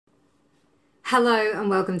Hello and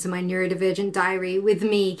welcome to my Neurodivergent Diary with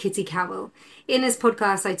me, Kitty Cowell. In this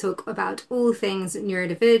podcast, I talk about all things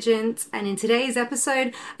neurodivergent, and in today's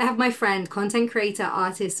episode, I have my friend, content creator,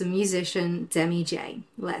 artist, and musician, Demi Jay.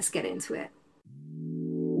 Let's get into it.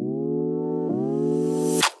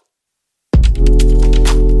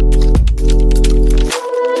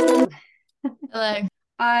 Hello.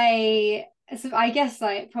 I guess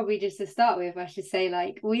probably just to start with, I should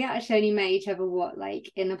say we actually only met each other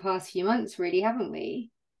in the past few months, really, haven't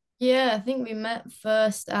we? Yeah, I think we met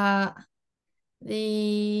first at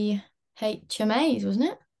the HMAs,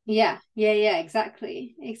 wasn't it? Yeah,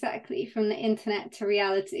 exactly. From the internet to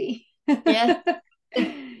reality. Yeah.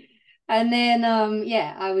 And then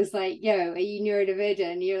yeah, I was like, yo, are you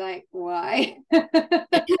neurodivergent? And you're like, why?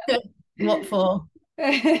 What for?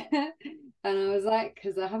 And I was like,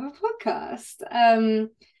 because I have a podcast.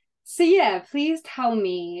 So yeah, please tell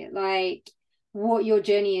me what your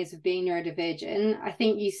journey is with being neurodivergent. I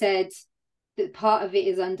think you said that part of it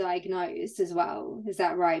is undiagnosed as well. Is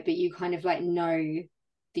that right? But you kind of know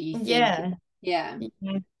that you think, Yeah. yeah.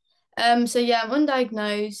 Yeah. So yeah, I'm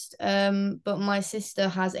undiagnosed, but my sister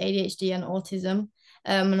has ADHD and autism.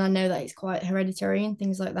 And I know that it's quite hereditary and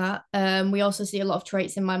things like that. We also see a lot of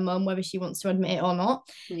traits in my mum, whether she wants to admit it or not.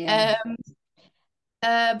 Yeah. Um,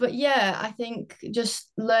 but yeah, I think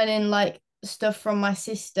just learning stuff from my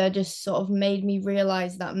sister just sort of made me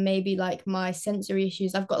realize that maybe my sensory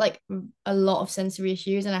issues, I've got a lot of sensory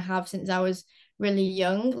issues and I have since I was really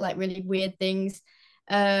young, like really weird things.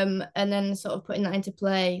 And then sort of putting that into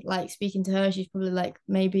play, like speaking to her, she's probably like,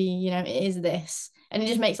 maybe, it is this. And it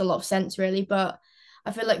just makes a lot of sense really. But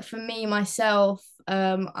I feel like for me myself,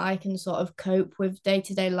 I can sort of cope with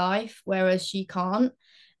day-to-day life, whereas she can't.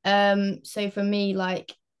 So for me,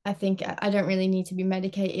 I think I don't really need to be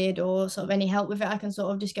medicated or sort of any help with it. I can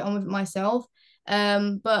sort of just get on with it myself.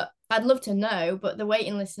 But I'd love to know, but the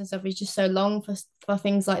waiting list and stuff is just so long for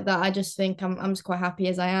things like that. I just think I'm just quite happy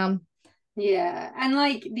as I am. Yeah. And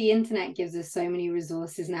the internet gives us so many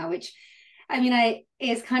resources now, which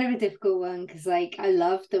it's kind of a difficult one because I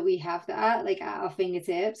love that we have that at our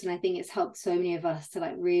fingertips. And I think it's helped so many of us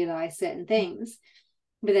to realize certain things.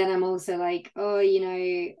 But then I'm also like, oh,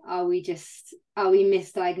 are we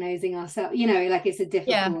misdiagnosing ourselves? It's a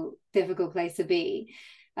Yeah. difficult place to be.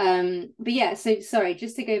 But yeah, so sorry,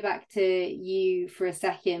 just to go back to you for a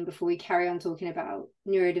second before we carry on talking about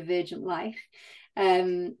neurodivergent life.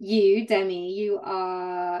 You, Demi, you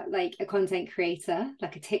are a content creator,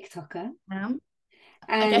 like a TikToker.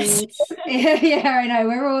 I guess. And yeah, I know,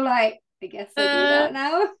 we're all like, I guess I do Uh, that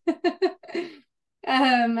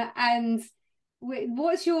now. And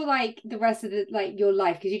what's your the rest of your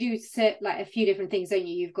life, because you do a few different things, don't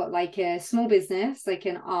you? You've got a small business,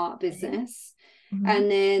 an art business, Mhm.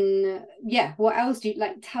 and then yeah, what else do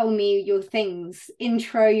you tell me your things,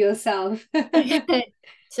 intro yourself. Okay.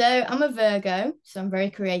 So I'm a Virgo, so I'm very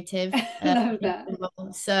creative. Love that.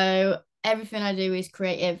 So everything I do is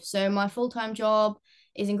creative. So my full-time job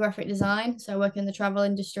is in graphic design. So I work in the travel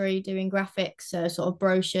industry doing graphics, so sort of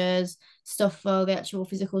brochures, stuff for the actual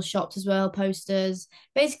physical shops as well, posters,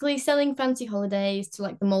 basically selling fancy holidays to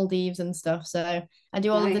the Maldives and stuff. So I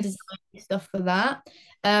do all of the design Nice. stuff for that.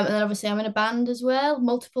 And then obviously I'm in a band as well,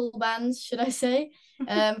 multiple bands, should I say. 'Cause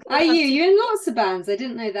I Are have two. you're in lots of bands? I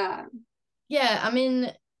didn't know that. Yeah, I'm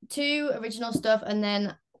in two original stuff, and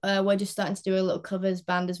then we're just starting to do a little covers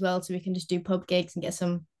band as well, so we can just do pub gigs and get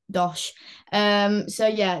some dosh. So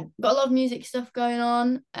yeah, got a lot of music stuff going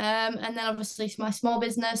on. And then obviously it's my small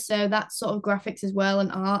business, so that's sort of graphics as well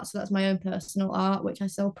and art. So that's my own personal art, which I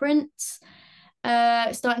sell prints.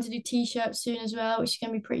 Starting to do t-shirts soon as well, which is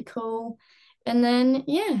gonna be pretty cool. And then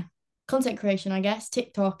yeah, content creation, I guess,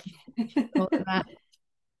 TikTok, if you call it that.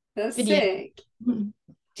 That's Video. sick.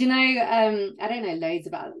 Do you know, I don't know loads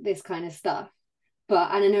about this kind of stuff,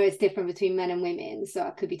 but and I know it's different between men and women, so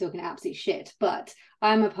I could be talking absolute shit. But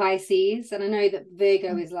I'm a Pisces, and I know that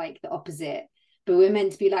Virgo is the opposite, but we're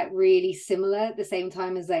meant to be really similar at the same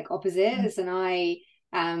time as opposites. And I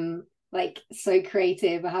am so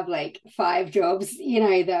creative. I have five jobs,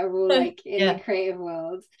 that are all in the Yeah. creative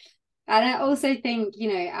world. And I also think,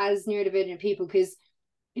 as neurodivergent people, because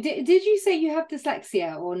did you say you have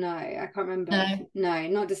dyslexia or no? I can't remember. If, No. no,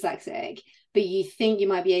 not dyslexic, but you think you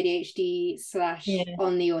might be ADHD slash Yeah.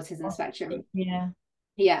 on the autism spectrum. Yeah.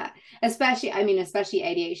 Yeah, especially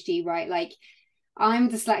ADHD, right? I'm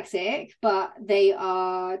dyslexic, but they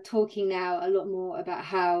are talking now a lot more about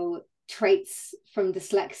how traits from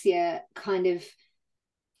dyslexia kind of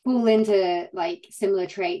fall into similar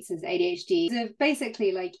traits as ADHD. So basically,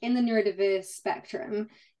 in the neurodiverse spectrum,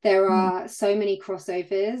 there Mm. are so many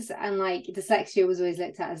crossovers, and like dyslexia was always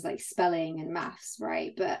looked at as like spelling and maths,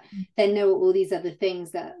 right? But then there were all these other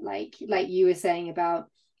things that like you were saying about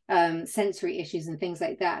sensory issues and things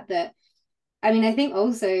like that, that I mean, I think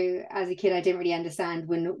also as a kid, I didn't really understand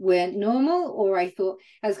when we're normal, or I thought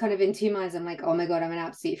I was kind of in two minds. I'm like, oh my God, I'm an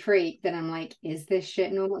absolute freak. Then I'm like, is this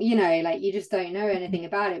shit normal? You know, like you just don't know anything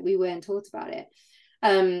about it. We weren't taught about it.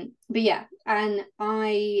 But yeah, and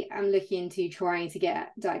I am looking into trying to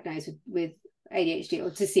get diagnosed with ADHD,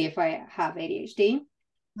 or to see if I have ADHD.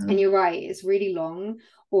 And Mm. you're right, it's really long,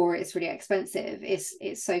 or it's really expensive.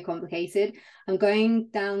 It's so complicated. I'm going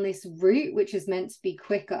down this route which is meant to be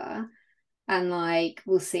quicker, and like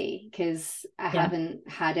we'll see, because I Yeah. haven't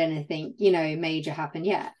had anything, you know, major happen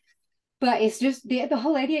yet. But it's just the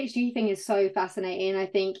whole ADHD thing is so fascinating. I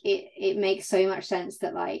think it makes so much sense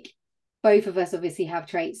that like both of us obviously have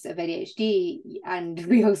traits of ADHD, and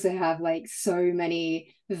we also have like so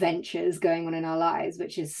many ventures going on in our lives,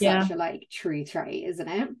 which is such Yeah. a like true trait, isn't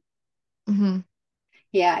it? Hmm.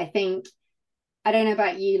 Yeah, I think, I don't know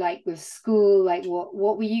about you, like with school, like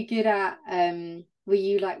what were you good at? Were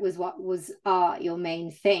you like, what was art your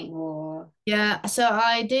main thing, or Yeah, so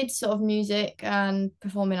I did sort of music and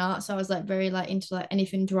performing arts. So I was like very like into like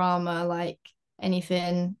anything drama, like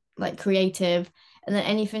anything like creative, and then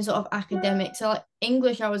anything sort of academic. So like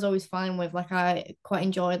English, I was always fine with. Like I quite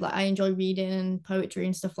enjoyed, like I enjoy reading and poetry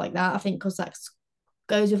and stuff like that. I think because that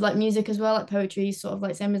goes with like music as well. Like poetry is sort of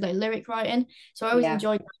like same as like lyric writing. So I always yeah.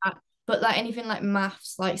 enjoyed that. But like anything like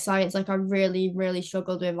maths, like science, like I really, really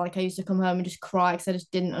struggled with. Like I used to come home and just cry because I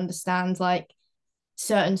just didn't understand like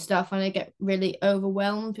certain stuff, and I get really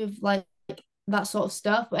overwhelmed with like that sort of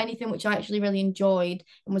stuff. But anything which I actually really enjoyed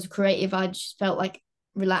and was creative, I just felt like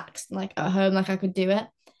relaxed, like at home, like I could do it.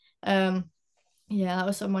 Um, yeah, that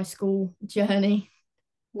was sort of my school journey.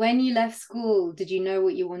 When you left school, did you know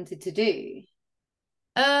what you wanted to do?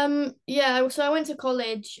 Yeah, so I went to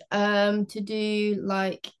college to do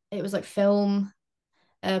like it was like film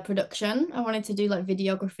production. I wanted to do like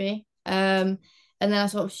videography. And then I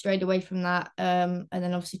sort of strayed away from that. And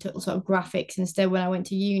then obviously took sort of graphics instead when I went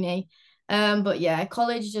to uni. But yeah,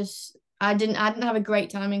 college just I didn't have a great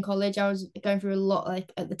time in college. I was going through a lot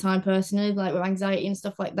like at the time personally, like with anxiety and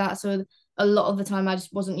stuff like that. So a lot of the time I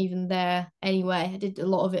just wasn't even there anyway. I did a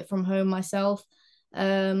lot of it from home myself.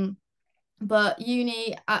 Um, but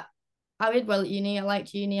uni, I did well at uni. I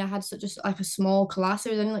liked uni. I had such a like a small class.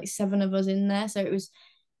 There was only like seven of us in there, so it was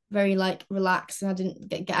very like relaxed, and I didn't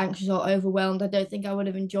get anxious or overwhelmed. I don't think I would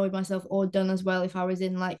have enjoyed myself or done as well if I was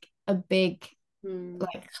in like a big Hmm.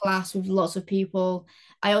 like class with lots of people.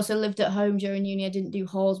 I also lived at home during uni. I didn't do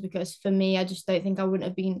halls because for me, I just don't think I wouldn't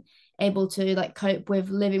have been able to like cope with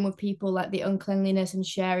living with people, like the uncleanliness and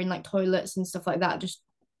sharing like toilets and stuff like that just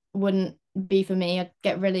wouldn't be for me. I'd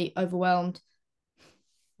get really overwhelmed.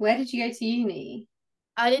 Where did you go to uni?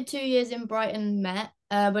 I did 2 years in Brighton Met,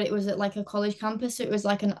 but it was at like a college campus. So it was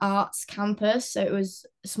like an arts campus. So it was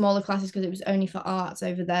smaller classes because it was only for arts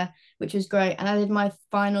over there, which was great. And I did my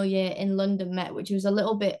final year in London Met, which was a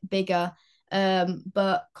little bit bigger.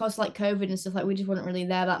 But cause like COVID and stuff, like we just weren't really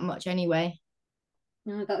there that much anyway.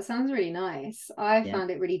 Oh, that sounds really nice. I Yeah.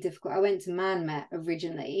 found it really difficult. I went to Man Met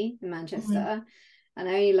originally in Mhm. Manchester, and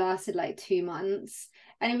I only lasted like 2 months.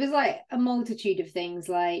 And it was like a multitude of things.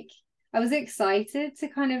 Like I was excited to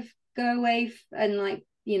kind of go away and like,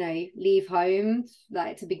 you know, leave home,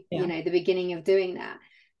 like to be, you Yeah. know, the beginning of doing that.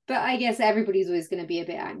 But I guess everybody's always going to be a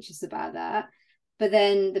bit anxious about that. But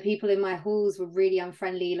then the people in my halls were really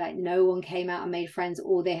unfriendly. Like no one came out and made friends,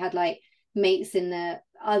 or they had like mates in the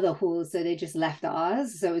other halls, so they just left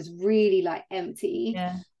ours, so it was really like empty.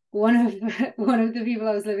 Yeah. One of one of the people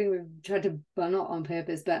I was living with tried to, well, not on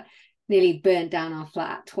purpose, but nearly burnt down our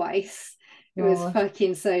flat twice. It was Gosh.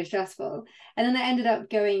 fucking so stressful. And then I ended up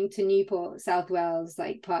going to Newport, South Wales,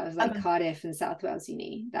 like part of like Okay. Cardiff and South Wales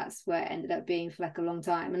uni. That's where it ended up being for like a long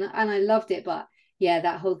time, and I loved it. But yeah,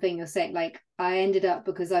 that whole thing you're saying, like I ended up,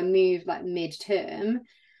 because I moved like mid-term,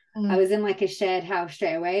 I Mm. was in like a shared house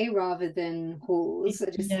straight away rather than halls. I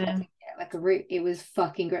just had to Yeah. get like a room. It was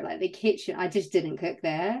fucking great. Like the kitchen, I just didn't cook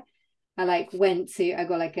there. I like I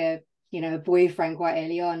got like a, you know, a boyfriend quite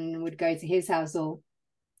early on, and would go to his house, or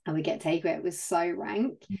I would get takeaway. It was so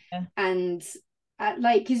rank. Yeah. And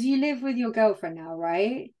like, because you live with your girlfriend now,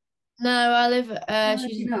 right? No, I live Oh, do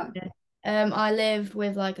she's you not? I live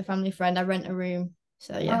with like a family friend. I rent a room.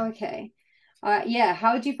 So yeah. Oh, okay. Yeah,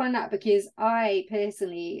 how would you find that? Because I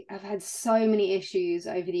personally have had so many issues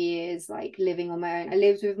over the years, like living on my own. I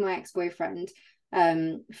lived with my ex-boyfriend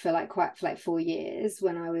for like 4 years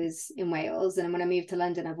when I was in Wales, and when I moved to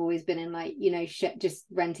London I've always been in like, you know, just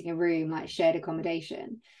renting a room, like shared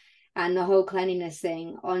accommodation. And the whole cleanliness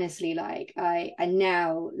thing, honestly, like I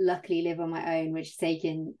now luckily live on my own, which has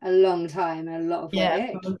taken a long time and a lot of Yeah,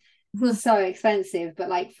 work, so expensive, but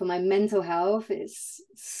like for my mental health it's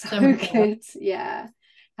so so much better. good. Yeah,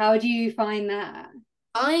 how do you find that?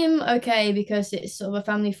 I'm okay because it's sort of a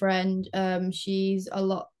family friend. She's a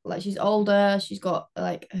lot like she's older. She's got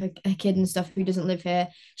like her kid and stuff who doesn't live here.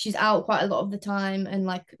 She's out quite a lot of the time and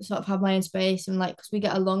like sort of have my own space and like because we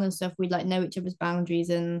get along and stuff, we like know each other's boundaries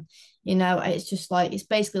and you know it's just like it's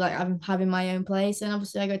basically like I'm having my own place and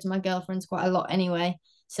obviously I go to my girlfriend's quite a lot anyway.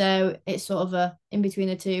 So it's sort of a in between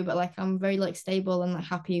the two, but like I'm very like stable and like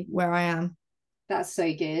happy where I am. That's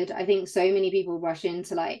so good. I think so many people rush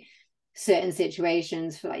into like certain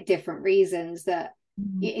situations for like different reasons, that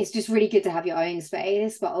Mhm. it's just really good to have your own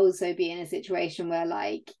space, but also be in a situation where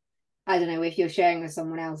like, I don't know, if you're sharing with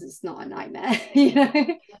someone else, it's not a nightmare, you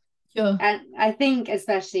know? Sure. And I think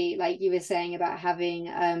especially like you were saying about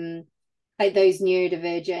having like those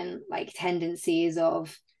neurodivergent like tendencies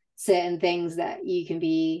of certain things that you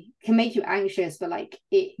can make you anxious, but like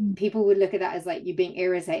it people would look at that as like you being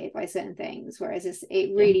irritated by certain things, whereas it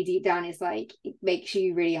Yeah. really deep down is like it makes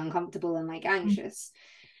you really uncomfortable and like anxious.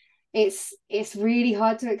 It's really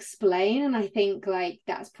hard to explain, and I think like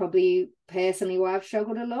that's probably personally why I've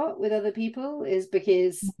struggled a lot with other people, is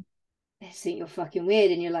because they think you're fucking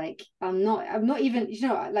weird, and you're like, I'm not even, you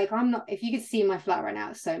know, like I'm not, if you could see my flat right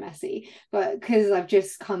now, it's so messy, but because I've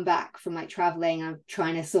just come back from like traveling, I'm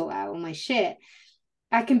trying to sort out all my shit.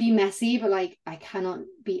 I can be messy, but like I cannot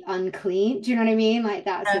be unclean. Do you know what I mean? Like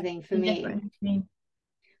that's the Yeah, thing for the me. difference. Between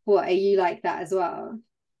What, are you like that as well?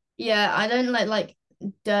 Yeah, I don't like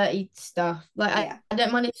dirty stuff. Like Yeah. I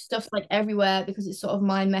don't mind if stuff's like everywhere because it's sort of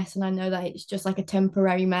my mess and I know that it's just like a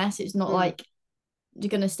temporary mess. It's not Mm. like you're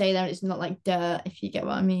gonna stay there. It's not like dirt, if you get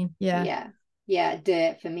what I mean. Yeah. Yeah. Yeah,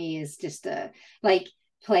 dirt for me is just like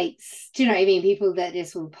plates. Do you know what I mean? People that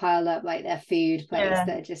just will pile up like their food plates Yeah.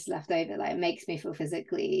 that are just left over, like it makes me feel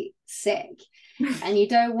physically sick. And you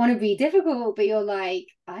don't want to be difficult, but you're like,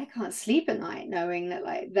 I can't sleep at night knowing that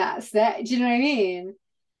like that's that. Do you know what I mean?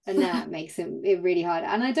 And that makes it really hard.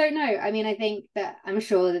 And I don't know. I mean, I think that I'm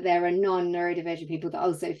sure that there are non-neurodivergent people that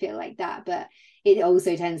also feel like that, but it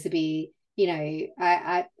also tends to be, you know,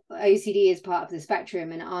 OCD is part of the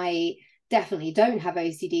spectrum, and I definitely don't have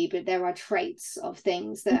OCD, but there are traits of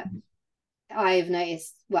things that I've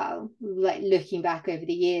noticed, well, like looking back over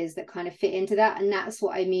the years, that kind of fit into that. And that's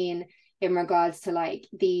what I mean in regards to like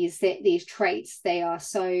these traits. They are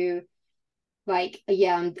so like,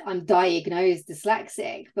 yeah, I'm diagnosed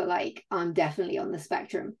dyslexic, but like I'm definitely on the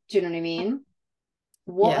spectrum. Do you know what I mean?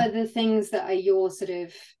 What Yeah. are the things that are your sort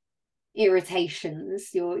of irritations,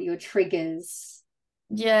 your triggers?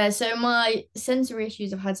 Yeah, so my sensory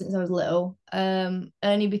issues I've had since I was little,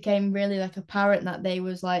 only became really like apparent that they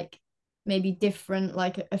was like maybe different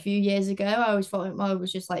like a few years ago. I always thought it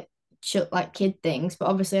was just like like kid things, but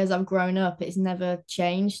obviously as I've grown up, it's never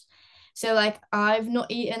changed. So like I've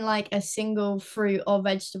not eaten like a single fruit or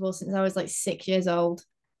vegetable since I was like 6 years old.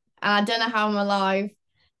 And I don't know how I'm alive.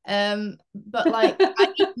 But like I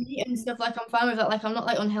eat meat and stuff, like I'm fine with that. Like I'm not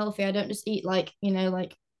like unhealthy. I don't just eat like, you know,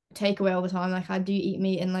 like takeaway all the time. Like I do eat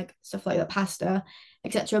meat and like stuff like that, pasta,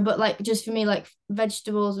 etc. But like just for me, like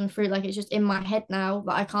vegetables and fruit, like it's just in my head now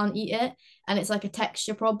that I can't eat it. And it's like a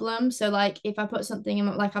texture problem. So like if I put something in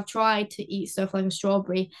my, like I've tried to eat stuff like a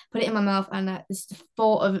strawberry, put it in my mouth, and it's the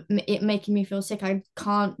thought of it making me feel sick. I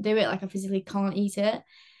can't do it. Like I physically can't eat it.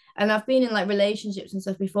 And I've been in like relationships and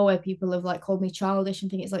stuff before where people have like called me childish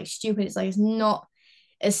and think it's like stupid. It's like it's not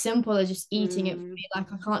as simple as just eating it for Mm, me.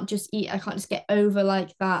 Like I can't just eat, I can't just get over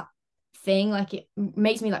like that thing. Like it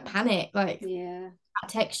makes me like panic, like yeah.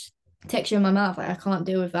 that texture in my mouth. Like I can't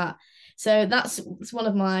deal with that. So that's it's one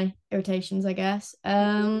of my irritations, I guess.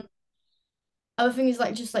 Other thing is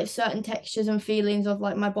like just like certain textures and feelings of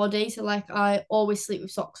like my body. So like I always sleep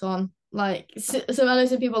with socks on. Like so I know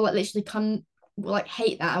some people like literally can like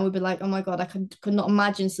hate that and would be like, oh my God, I could not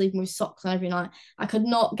imagine sleeping with socks on every night. I could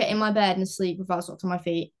not get in my bed and sleep without socks on my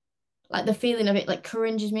feet. Like the feeling of it like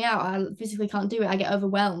cringes me out. I physically can't do it. I get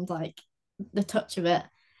overwhelmed, like the touch of it.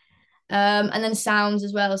 And then sounds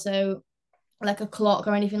as well. So like a clock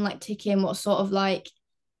or anything like ticking, what sort of like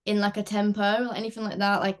in like a tempo, like anything like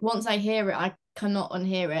that. Like once I hear it, I cannot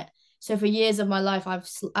unhear it. So for years of my life,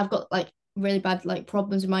 I've got like really bad like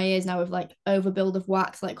problems with my ears now with like overbuild of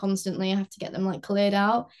wax like constantly. I have to get them like cleared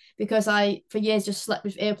out because I for years just slept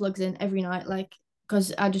with earplugs in every night like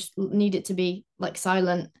because I just need it to be like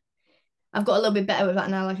silent. I've got a little bit better with that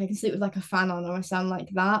now. Like I can sleep with like a fan on or a sound like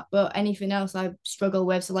that. But anything else I struggle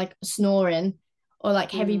with. So like snoring or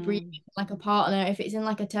like heavy breathing, Mm. like a partner, if it's in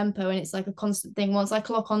like a tempo and it's like a constant thing, once I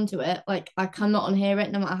clock onto it, like I cannot unhear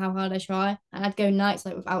it no matter how hard I try. And I'd go nights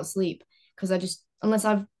like without sleep because I just unless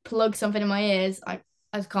I've plugged something in my ears, I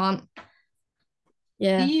just can't. Do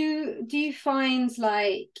Yeah. you find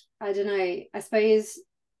like, I don't know, I suppose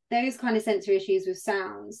those kind of sensory issues with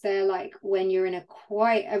sounds, they're like when you're in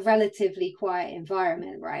a relatively quiet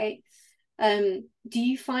environment, right? Do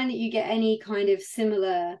you find that you get any kind of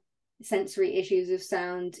similar sensory issues with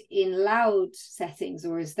sound in loud settings,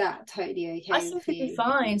 or is that totally I okay seem for to be you?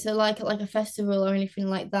 fine. So like a festival or anything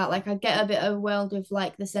like that. Like I get a bit overwhelmed with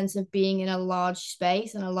like the sense of being in a large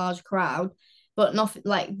space and a large crowd, but not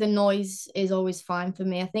like the noise is always fine for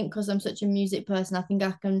me. I think because I'm such a music person, I think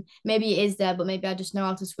I can maybe it is there, but maybe I just know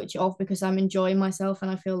how to switch it off because I'm enjoying myself and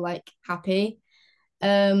I feel like happy.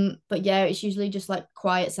 But yeah, it's usually just like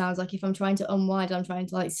quiet sounds. Like if I'm trying to unwind, I'm trying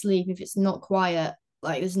to like sleep. If it's not quiet,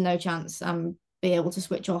 like there's no chance I'm be able to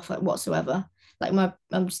switch off like whatsoever. Like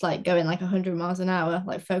I'm just like going like 100 miles an hour,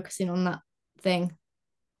 like focusing on that thing.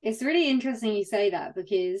 It's really interesting you say that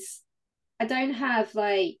because I don't have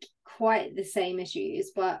like quite the same issues,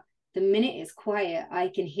 but the minute it's quiet, I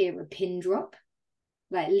can hear a pin drop.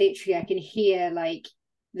 Like literally I can hear like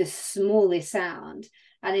the smallest sound.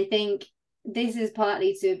 And I think this is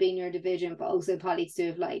partly to being neurodivergent, but also partly to do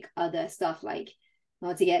with like other stuff, like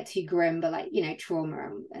not to get too grim, but like, you know, trauma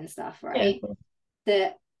and stuff, Yeah. right?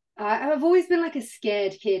 That I've always been like a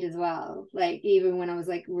scared kid as well, like even when I was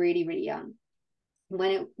like really really young.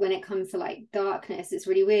 When it comes to like darkness, it's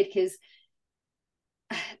really weird because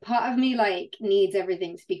part of me like needs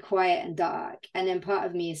everything to be quiet and dark, and then part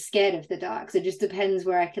of me is scared of the dark, so it just depends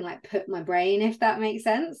where I can like put my brain, if that makes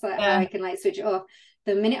sense, like how Yeah. I can like switch it off.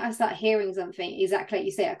 The minute I start hearing something, exactly like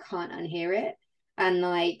you say, I can't unhear it. And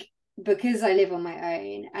like, because I live on my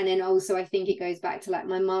own, and then also I think it goes back to like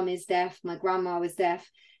my mum is deaf, my grandma was deaf,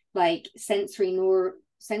 like sensory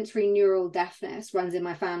neural deafness runs in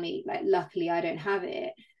my family. Like luckily I don't have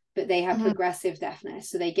it, but they have Mhm. progressive deafness,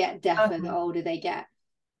 so they get deafer the Okay. older they get.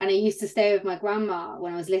 And I used to stay with my grandma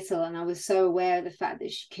when I was little, and I was so aware of the fact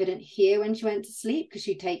that she couldn't hear when she went to sleep because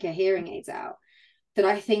she'd take her hearing aids out, that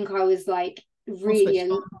I think I was like All switched on.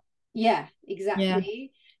 really, yeah, Yeah.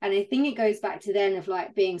 exactly. And I think it goes back to then of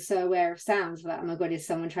like being so aware of sounds, like, oh my God, is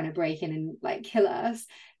someone trying to break in and like kill us?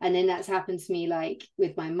 And then that's happened to me like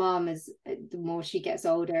with my mom as the more she gets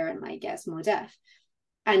older and like gets more deaf.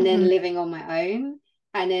 And then Mhm. living on my own.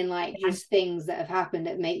 And then like Yeah. just things that have happened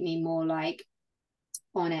that make me more like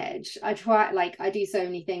on edge. I try, like I do so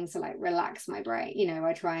many things to like relax my brain, you know,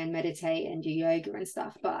 I try and meditate and do yoga and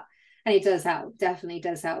stuff, but and it does help, definitely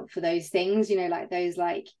does help for those things, you know, like those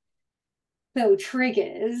like little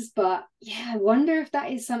triggers. But yeah, I wonder if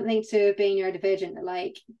that is something to being neurodivergent, that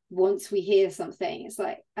like once we hear something, it's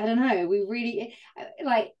like, I don't know, we really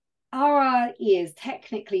like, are our ears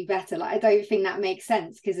technically better? Like I don't think that makes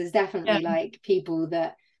sense, because there's Yeah. definitely like people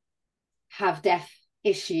that have deaf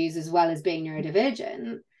issues as well as being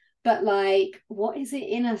neurodivergent. But like, what is it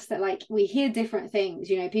in us that like we hear different things?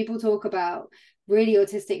 You know, people talk about really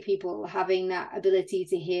autistic people having that ability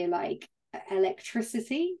to hear like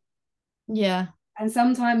electricity. Yeah. And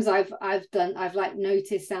sometimes I've like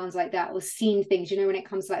noticed sounds like that or seen things, you know, when it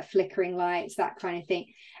comes to like flickering lights, that kind of thing.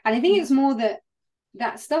 And I think Mhm. it's more that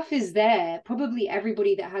that stuff is there. Probably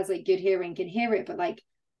everybody that has like good hearing can hear it, but like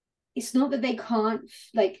it's not that they can't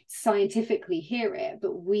like scientifically hear it,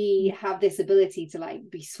 but we have this ability to like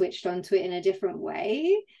be switched onto it in a different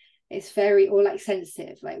way. It's very, or like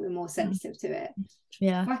sensitive, like we're more Mhm. sensitive to it.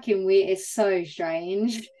 Yeah. Fucking weird. It's so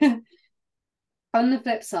strange. On the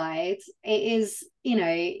flip side, it is, you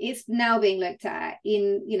know, it's now being looked at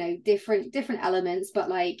in, you know, different elements, but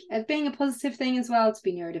like as being a positive thing as well to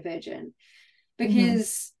be neurodivergent, Mhm.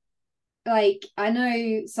 because like I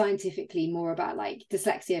know scientifically more about like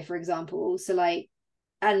dyslexia, for example. So like,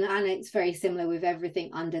 and it's very similar with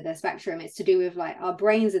everything under the spectrum. It's to do with like our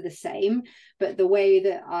brains are the same, but the way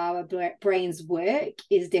that our brains work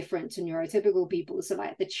is different to neurotypical people. So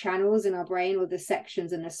like the channels in our brain, or the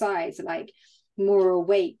sections and the sides, are like more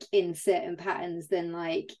awake in certain patterns than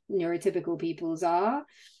like neurotypical people's are.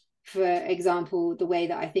 For example, the way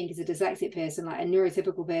that I think is a dyslexic person, like a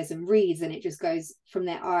neurotypical person reads and it just goes from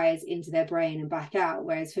their eyes into their brain and back out.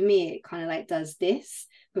 Whereas for me, it kind of like does this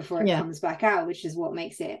before it Yeah. comes back out, which is what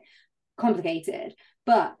makes it complicated.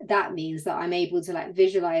 But that means that I'm able to like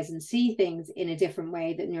visualize and see things in a different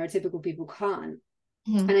way that neurotypical people can't.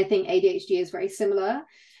 Mhm. And I think ADHD is very similar.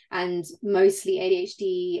 And mostly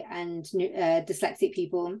ADHD and dyslexic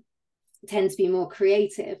people tend to be more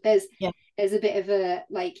creative. There's Yeah. there's a bit of a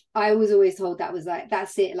like, I was always told that was like,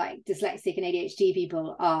 that's it, like dyslexic and ADHD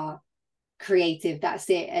people are creative, that's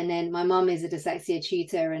it. And then my mum is a dyslexia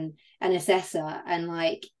tutor and an assessor, and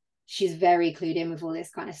like she's very clued in with all this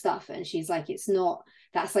kind of stuff, and she's like, it's not,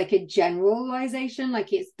 that's like a generalization,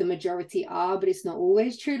 like it's the majority are, but it's not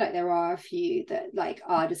always true. Like there are a few that like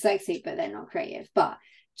are dyslexic but they're not creative, but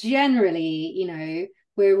generally, you know,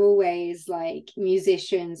 we're always like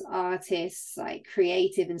musicians, artists, like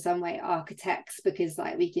creative in some way, architects, because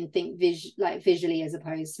like we can think visually as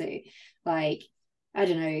opposed to like, I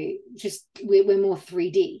don't know, just we're more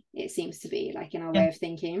 3D, it seems to be like in our Yeah. way of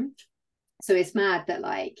thinking. So it's mad that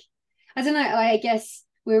like, I don't know, I guess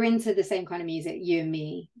we're into the same kind of music, you and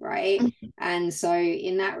me, right? And so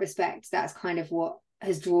in that respect, that's kind of what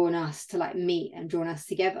has drawn us to like meet and drawn us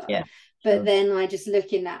together. Yeah. But Sure. then I just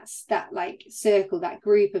look in that like circle, that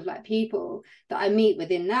group of like people that I meet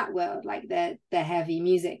within that world, like the heavy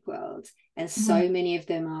music world, and so many of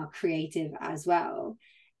them are creative as well.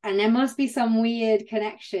 And there must be some weird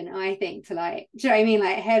connection, I think, to like, do you know what I mean?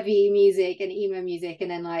 Like heavy music and emo music,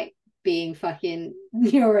 and then like being fucking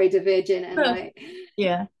neurodivergent and like,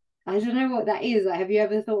 Yeah. I don't know what that is. Like, have you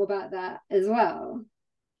ever thought about that as well?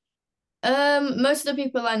 Most of the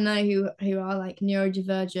people I know who are like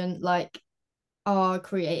neurodivergent, like are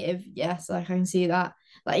creative. Yes, like I can see that.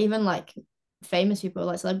 Like even like famous people,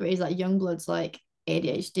 like celebrities, like Youngbloods, like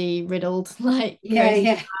ADHD riddled, like Yeah, crazy,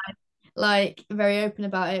 yeah. like very open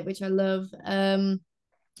about it, which I love.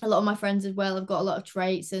 A lot of my friends as well have got a lot of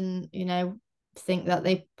traits, and think that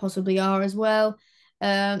they possibly are as well.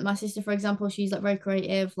 My sister, for example, she's like very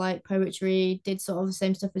creative, like poetry, did sort of the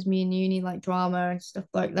same stuff as me in uni, like drama and stuff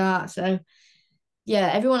like that. So yeah,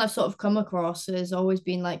 everyone I've sort of come across has always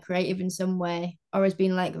been like creative in some way, or has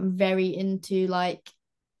been like very into like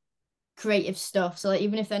creative stuff. So like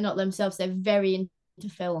even if they're not themselves, they're very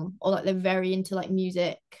into film, or like they're very into like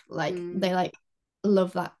music. Like Mm, they like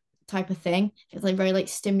love that type of thing. It's like very like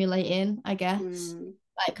stimulating, I guess. mm.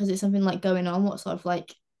 Like because it's something like going on what sort of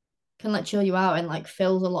like can like chill you out and like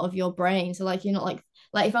fills a lot of your brain. So like you're not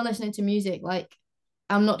like if I'm listening to music, like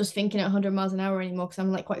I'm not just thinking at 100 miles an hour anymore because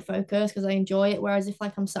I'm like quite focused because I enjoy it. Whereas if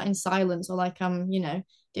like I'm sat in silence or like I'm,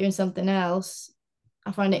 doing something else,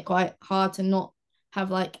 I find it quite hard to not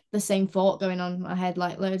have like the same thought going on in my head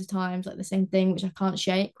like loads of times, like the same thing, which I can't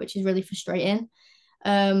shake, which is really frustrating.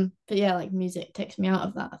 But yeah, like music takes me out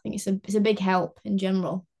of that. I think it's a big help in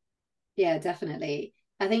general. Yeah, definitely.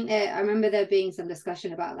 I think I remember there being some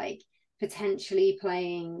discussion about like potentially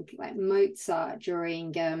playing like Mozart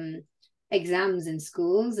during exams in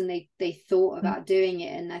schools, and they thought about doing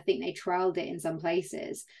it, and I think they trialed it in some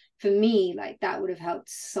places. For me, like that would have helped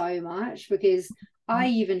so much, because I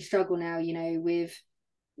even struggle now, you know, with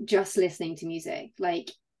just listening to music,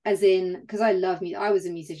 like as in, because I love music. I was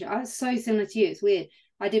a musician. I was so similar to you. It's weird.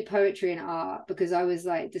 I did poetry and art because I was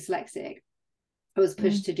like dyslexic. I was Mm.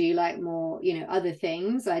 pushed to do like more, you know, other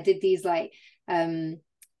things. I did these like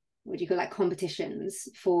what do you call, like competitions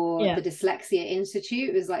for Yeah. the Dyslexia Institute.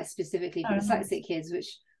 It was like specifically for Oh, nice. dyslexic kids,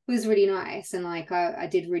 which was really nice. And like I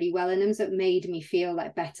did really well in them. So it made me feel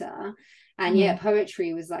like better. And yeah, Mhm.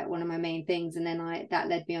 poetry was like one of my main things. And then that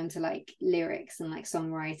led me on to like lyrics and like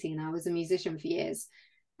songwriting. And I was a musician for years.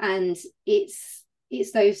 And it's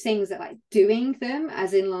those things that like doing them,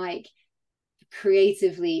 as in like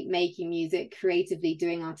creatively making music, creatively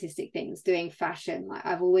doing artistic things, doing fashion. Like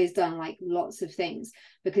I've always done like lots of things,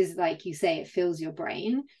 because like you say, it fills your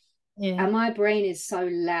brain. Yeah. And my brain is so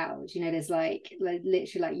loud, you know, there's like literally,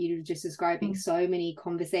 like you were just describing, Mm. so many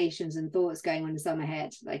conversations and thoughts going on inside my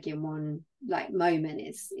head, like in one like moment.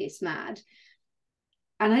 It's mad.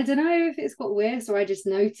 And I don't know if it's got worse or I just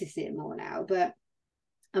notice it more now, but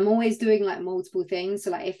I'm always doing like multiple things.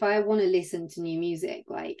 So like if I want to listen to new music,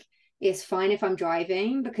 like it's fine if I'm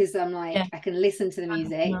driving, because I'm like Yeah. I can listen to the I don't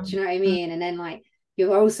music. Do know. you know what I Mm. mean? And then like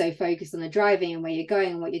you're also focused on the driving and where you're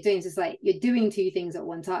going and what you're doing. So it's like you're doing two things at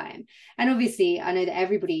one time. And obviously I know that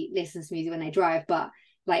everybody listens to music when they drive, but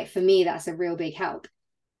like for me, that's a real big help.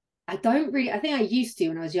 I think I used to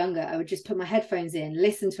when I was younger, I would just put my headphones in,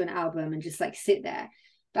 listen to an album and just like sit there.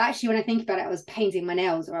 But actually, when I think about it, I was painting my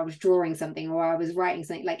nails, or I was drawing something, or I was writing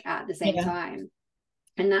something like at the same Yeah. time.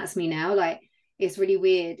 And that's me now. Like it's really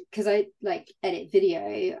weird because I like edit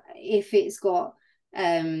video. If it's got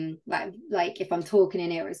like if I'm talking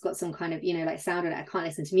in it, or it's got some kind of, you know, like sound on it, I can't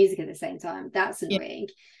listen to music at the same time. That's Yeah. annoying.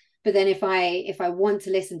 But then if I want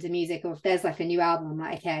to listen to music, or if there's like a new album, I'm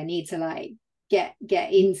like, okay, I need to like get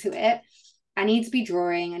into it. I need to be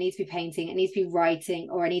drawing, I need to be painting, I need to be writing,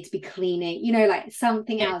 or I need to be cleaning, you know, like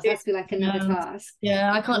something Yeah. else has to be like another task.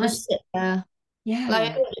 Yeah. I can't And I, just sit there. Like I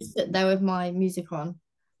yeah, don't just sit there with my music on.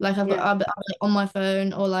 Like Yeah. I'll be like on my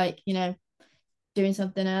phone or like, doing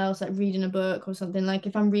something else, like reading a book or something. Like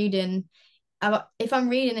if I'm reading,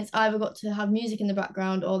 it's either got to have music in the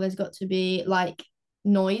background or there's got to be like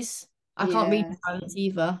noise. I can't read in Yeah. silence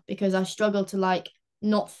either because I struggle to like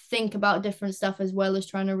not think about different stuff as well as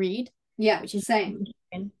trying to read, Yeah. which is Same.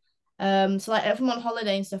 so like if I'm on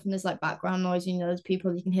holiday and stuff and there's like background noise, there's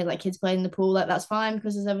people you can hear like kids playing in the pool, like that's fine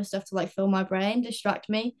because there's other stuff to like fill my brain, distract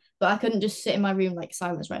me. But I couldn't just sit in my room like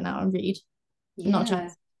silence right now and read. Not a Yeah.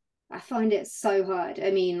 chance. I find it so hard.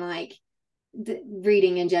 I mean, like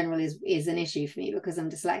reading in general is an issue for me because I'm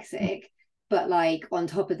dyslexic. But like on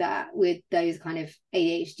top of that, with those kind of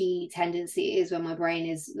ADHD tendencies, where my brain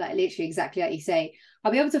is like literally exactly like you say,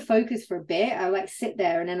 I'll be able to focus for a bit. I'll like sit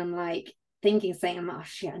there and then I'm like thinking something. I'm like, oh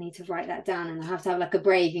shit, I need to write that down, and I have to have like a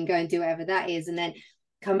break and go and do whatever that is, and then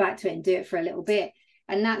come back to it and do it for a little bit.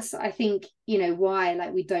 And that's, I think, why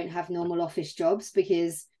like we don't have normal office jobs,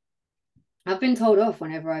 because I've been told off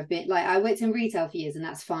whenever I've been like, I worked in retail for years, and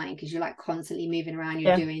that's fine because you're like constantly moving around,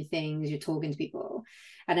 you're Yeah. doing things, you're talking to people.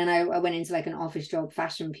 And then I went into like an office job,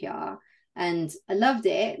 fashion PR, and I loved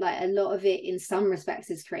it. Like a lot of it in some respects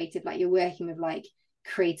is creative, like you're working with like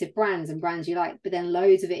creative brands and brands you like, but then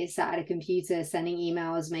loads of it is sat at a computer sending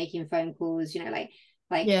emails, making phone calls, like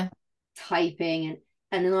Yeah. typing,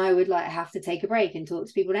 and then I would like have to take a break and talk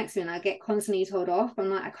to people next to me, and I get constantly told off. I'm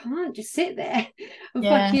like, I can't just sit there and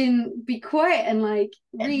Yeah. fucking be quiet and like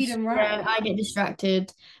read and Yeah, write. I get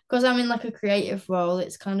distracted because I'm in like a creative role.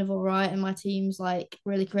 It's kind of all right, and my team's like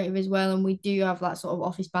really creative as well. And we do have that sort of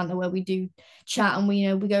office banter where we do chat and we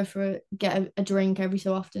go for get a drink every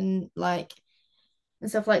so often, like and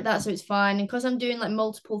stuff like that. So it's fine. And because I'm doing like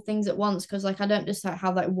multiple things at once, because like I don't just like,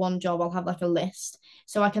 have like one job, I'll have like a list,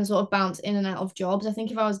 so I can sort of bounce in and out of jobs. I think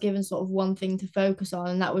if I was given sort of one thing to focus on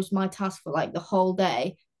and that was my task for like the whole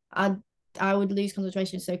day, I'd I would lose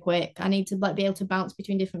concentration so quick. I need to like be able to bounce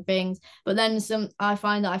between different things. But then I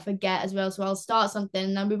find that I forget as well. So I'll start something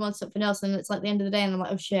and I'll move on to something else. And it's like the end of the day and I'm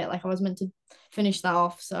like, oh shit, like I was meant to finish that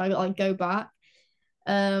off. So I got like go back.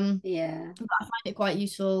 Yeah. But I find it quite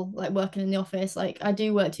useful like working in the office. Like I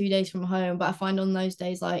do work 2 days from home, but I find on those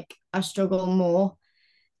days like I struggle more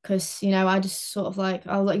because I just sort of like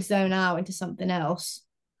I'll like zone out into something else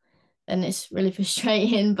and it's really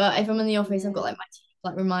frustrating. But if I'm in the office, I've got Yeah. like my team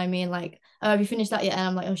like remind me and like, oh, have you finished that yet? And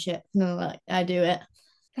I'm like, oh shit, no, like I do it.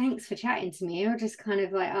 Thanks for chatting to me. I'll just kind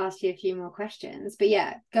of like ask you a few more questions. But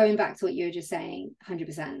yeah, going back to what you were just saying,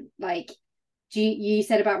 100%. Like, you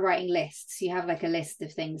said about writing lists. You have like a list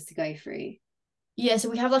of things to go through. Yeah, so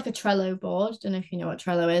we have like a Trello board. Don't know if you know what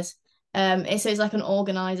Trello is. It's like an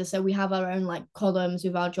organizer. So we have our own like columns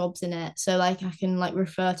with our jobs in it. So like I can like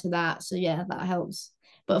refer to that. So yeah, that helps.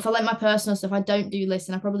 But for like my personal stuff, I don't do lists,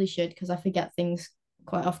 and I probably should because I forget things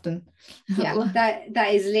quite often. Yeah,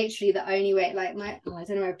 that is literally the only way. Like I don't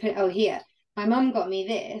know where I put it. Oh, here. My mum got me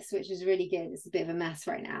this, which is really good. It's a bit of a mess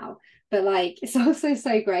right now, but like it's also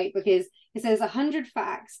so great because it says 100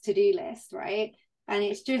 facts to-do list, right? And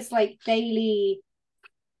it's just like daily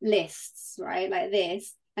lists, right? Like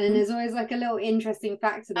this. And then there's always like a little interesting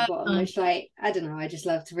fact at the bottom, which Nice. like, I don't know, I just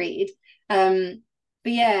love to read. Um,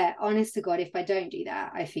 but yeah, honest to God, if I don't do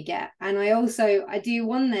that, I forget. And I do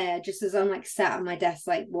one there just as I'm like sat at my desk,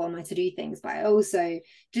 like what am I to do things? But I also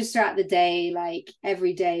just throughout the day, like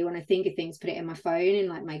every day when I think of things, put it in my phone in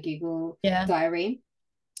like my Google Yeah. diary,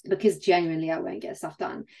 because genuinely I won't get stuff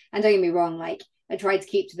done. And don't get me wrong, like I tried to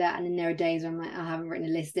keep to that, and then there are days where I'm like, I haven't written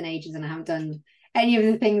a list in ages and I haven't done any of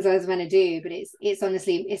the things I was meant to do. But it's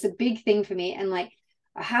honestly, it's a big thing for me. And like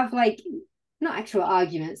I have like not actual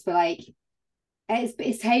arguments, but like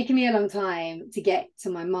it's taken me a long time to get to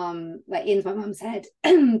my mum, like into my mum's head,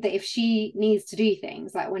 that if she needs to do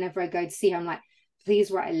things, like whenever I go to see her, I'm like,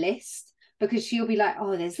 please write a list, because she'll be like,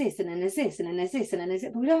 oh, there's this, and then there's this, and then there's this, and then there's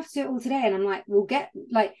it, but we don't have to do it all today. And I'm like, we'll get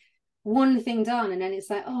like one thing done, and then it's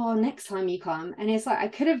like, oh, next time you come. And it's like I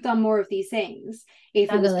could have done more of these things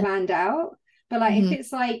if it was Totally. planned out. But like if Mhm.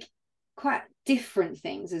 it's like quite different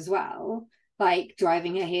things as well, like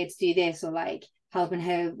driving her here to do this, or like helping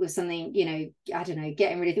her with something, I don't know,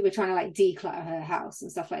 getting rid of it. We're trying to like declutter her house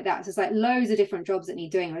and stuff like that. So it's like loads of different jobs that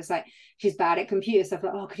need doing. Or it's like she's bad at computer stuff.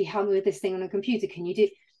 Like, oh, could you help me with this thing on a computer? Can you do?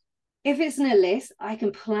 If it's in a list, I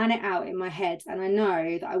can plan it out in my head, and I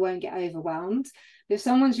know that I won't get overwhelmed. But if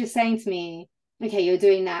someone's just saying to me, okay, you're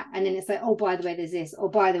doing that, and then it's like, oh, by the way, there's this, or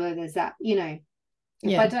by the way, there's that, if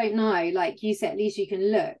I Yeah. don't know, like you said, at least you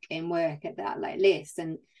can look and work at that like list,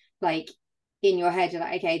 and like in your head, you're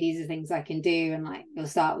like, okay, these are things I can do, and like you'll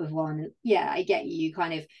start with one. And yeah, I get you. You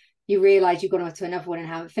kind of you realize you've gone off to another one and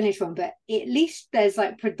haven't finished one, but at least there's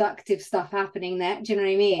like productive stuff happening there. Do you know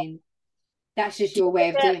what I mean? That's just Do your you way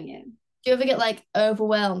of ever get, doing it. do you ever get like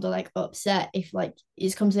overwhelmed or like upset if like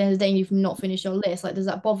it's come to the end of the day and you've not finished your list? Like, does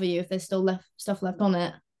that bother you if there's still left stuff left on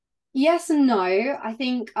it? Yes and no. I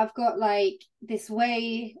think I've got like this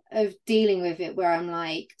way of dealing with it where I'm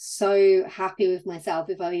like so happy with myself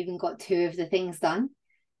if I've even got two of the things done,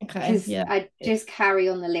 Okay, because yeah. I just carry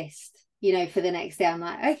on the list, for the next day. I'm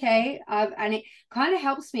like, okay, and it kind of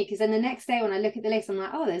helps me because then the next day when I look at the list, I'm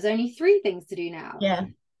like, oh, there's only three things to do now. Yeah.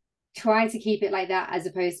 Try to keep it like that as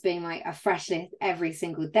opposed to being like a fresh list every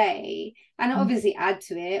single day. And I Mm. obviously add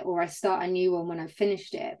to it or I start a new one when I've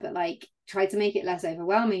finished it, but like try to make it less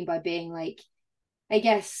overwhelming by being like, I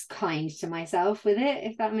guess, kind to myself with it,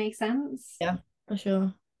 if that makes sense. Yeah, for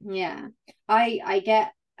sure. Yeah. I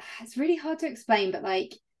get, it's really hard to explain, but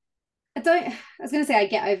like I was gonna say I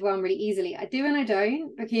get overwhelmed really easily. I do and I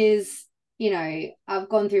don't, because I've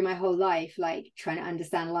gone through my whole life like trying to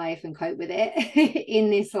understand life and cope with it in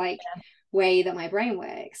this like way that my brain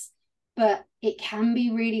works. But it can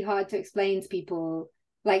be really hard to explain to people.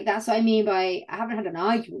 Like that's what I mean by I haven't had an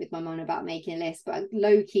argument with my mom about making a list, but I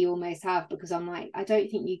low key almost have, because I'm like, I don't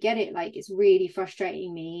think you get it. Like it's really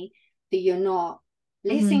frustrating me that you're not Hmm.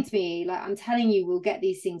 listening to me. Like I'm telling you, we'll get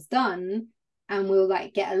these things done and we'll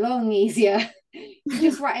like get along easier. You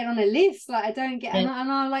just write it on a list. Like I don't get, Yeah. and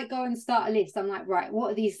I'll like go and start a list. I'm like, right, what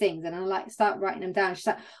are these things? And I like start writing them down. She's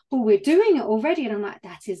like, well, we're doing it already. And I'm like,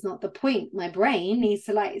 that is not the point. My brain needs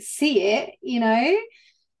to like see it.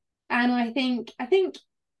 And I think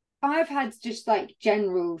I've had just like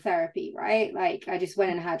general therapy, right? Like I just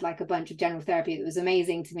went and had like a bunch of general therapy that was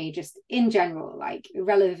amazing to me, just in general, like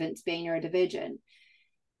irrelevant to being neurodivergent.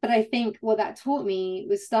 But I think what that taught me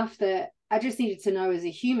was stuff that I just needed to know as a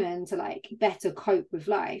human to like better cope with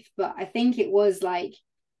life. But I think it was like,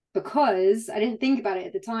 because I didn't think about it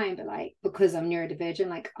at the time, but like because I'm neurodivergent,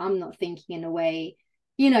 like I'm not thinking in a way,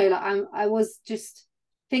 like I was just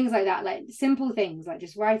things like that, like simple things like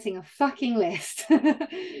just writing a fucking list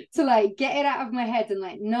to like get it out of my head and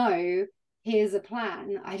like, no, here's a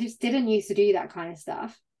plan. I just didn't used to do that kind of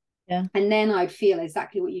stuff. Yeah. And then I'd feel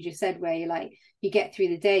exactly what you just said, where you're like, you get through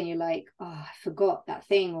the day and you're like, oh, I forgot that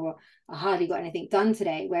thing, or I hardly got anything done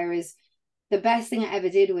today. Whereas the best thing I ever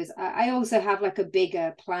did was I also have like a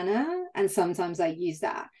bigger planner, and sometimes I use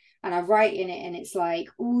that and I write in it, and it's like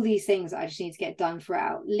all these things I just need to get done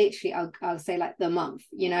throughout. Literally, I'll say like the month,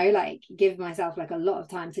 like give myself like a lot of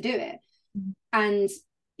time to do it. Mhm. And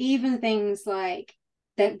even things like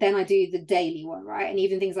then I do the daily one, right? And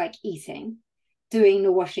even things like eating, doing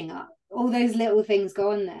the washing up, all those little things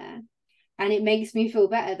go on there. And it makes me feel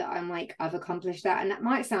better that I'm like, I've accomplished that. And that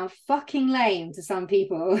might sound fucking lame to some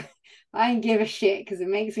people. I don't give a shit because it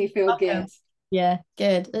makes me feel Okay. good. Yeah,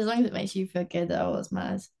 good. As long as it makes you feel good, that all that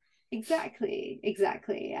matters. Exactly,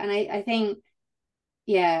 exactly. And I think,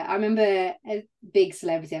 yeah, I remember a big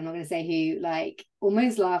celebrity, I'm not going to say who, like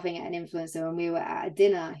almost laughing at an influencer when we were at a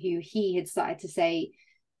dinner, who he had started to say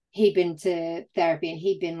he'd been to therapy and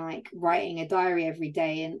he'd been like writing a diary every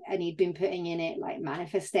day, and he'd been putting in it like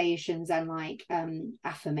manifestations and like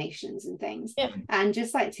affirmations and things, Yeah. and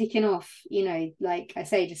just like ticking off, like I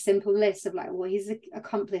say, just simple lists of like what he's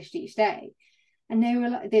accomplished each day. And they were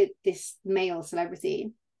like, this male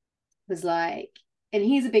celebrity was like, and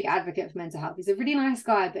he's a big advocate for mental health, he's a really nice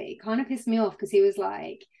guy, but it kind of pissed me off because he was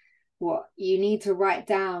like, what, you need to write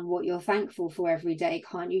down what you're thankful for every day,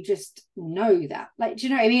 can't you just know that? Like, do you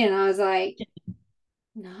know what I mean? And I was like,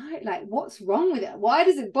 no, like what's wrong with it? Why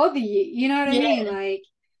does it bother you? You know what I mean? Yeah. Like,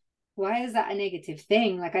 why is that a negative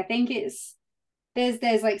thing? Like I think it's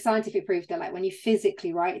there's like scientific proof that like when you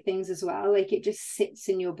physically write things as well, like it just sits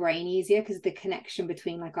in your brain easier because of the connection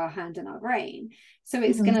between like our hand and our brain. So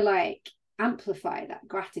it's Mhm. gonna like amplify that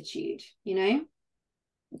gratitude.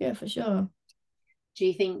 Yeah, for sure. Do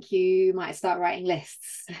you think you might start writing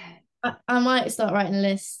lists? I might start writing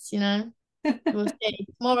lists. We'll see.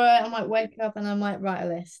 Tomorrow I might wake up and I might write a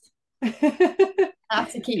list. I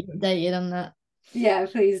have to keep updated on that. Yeah,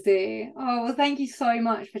 please do. Oh, well, thank you so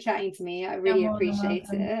much for chatting to me. I You're really more than appreciate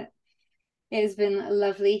welcome. it. It has been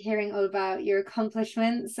lovely hearing all about your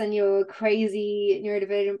accomplishments and your crazy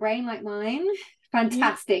neurodivergent brain like mine. You.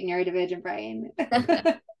 Fantastic neurodivergent brain.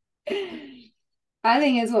 I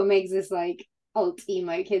think it's what makes us like alt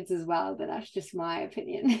emo kids as well, but that's just my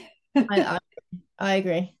opinion. I, I I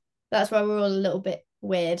agree. That's why we're all a little bit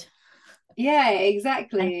weird. Yeah, Yeah.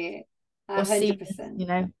 exactly. Or A see hundred this,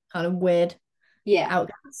 percent. kind of weird Yeah,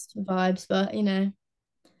 outcast vibes, but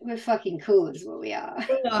we're fucking cool is what we are.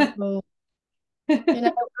 we are cool.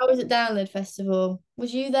 How was it Download Festival?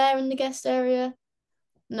 Was you there in the guest area?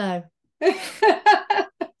 No.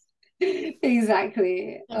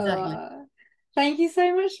 Exactly. Exactly. Thank you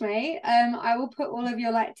so much, mate. I will put all of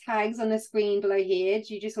your like tags on the screen below here.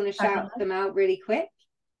 Do you just want to shout them out really quick?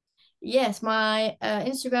 Yes, my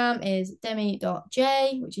Instagram is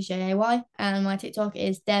demi.j, which is Jay, and my TikTok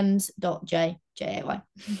is dems.j, Jay.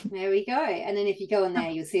 There we go. And then if you go on there,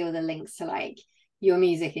 you'll see all the links to like your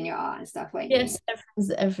music and your art and stuff, won't you? Yes,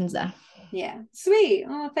 everything's there. Yeah. Sweet.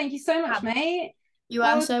 Oh, thank you so much, mate. You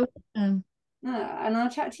are I'll so welcome. and I'll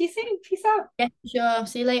chat to you soon. Peace out. Yeah, sure.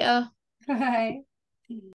 See you later. Bye.